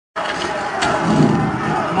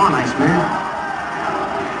on, Iceman.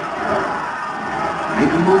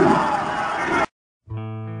 Make a move.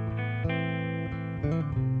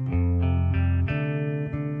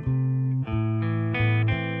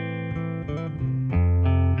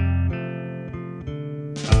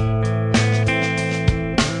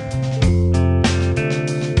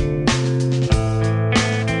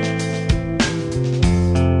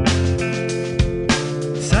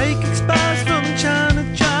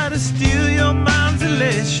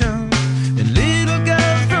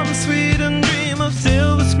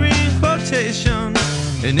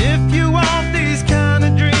 And if you want these kind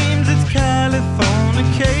of dreams, it's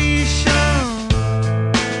californication.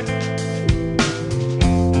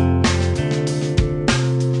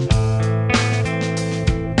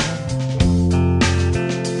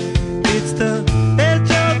 It's the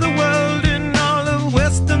edge of the world in all of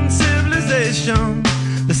Western civilization.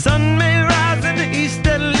 The sun may rise in the east,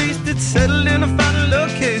 at least it's settled in a final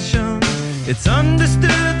location. It's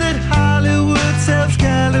understood that Hollywood sells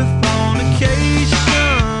californication.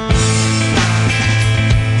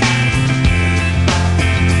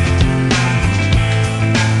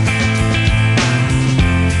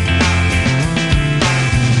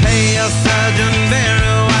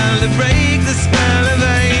 Break the spell of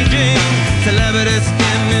aging. Celebrity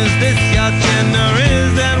skin, is this your chin or is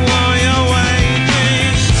that war you're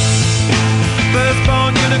waging?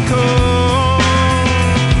 Firstborn unicorn,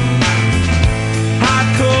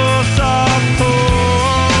 hardcore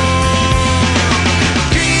softcore.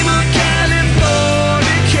 Dream of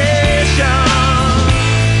californication.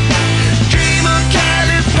 Dream of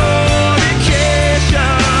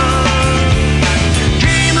californication.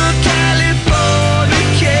 Dream of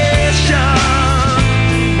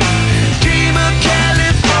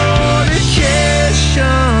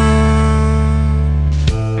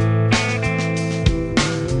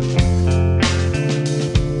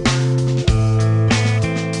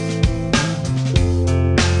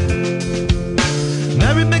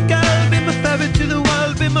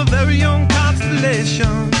my very own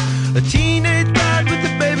constellation. A teenage bride with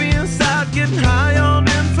a baby inside, getting high on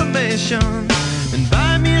information.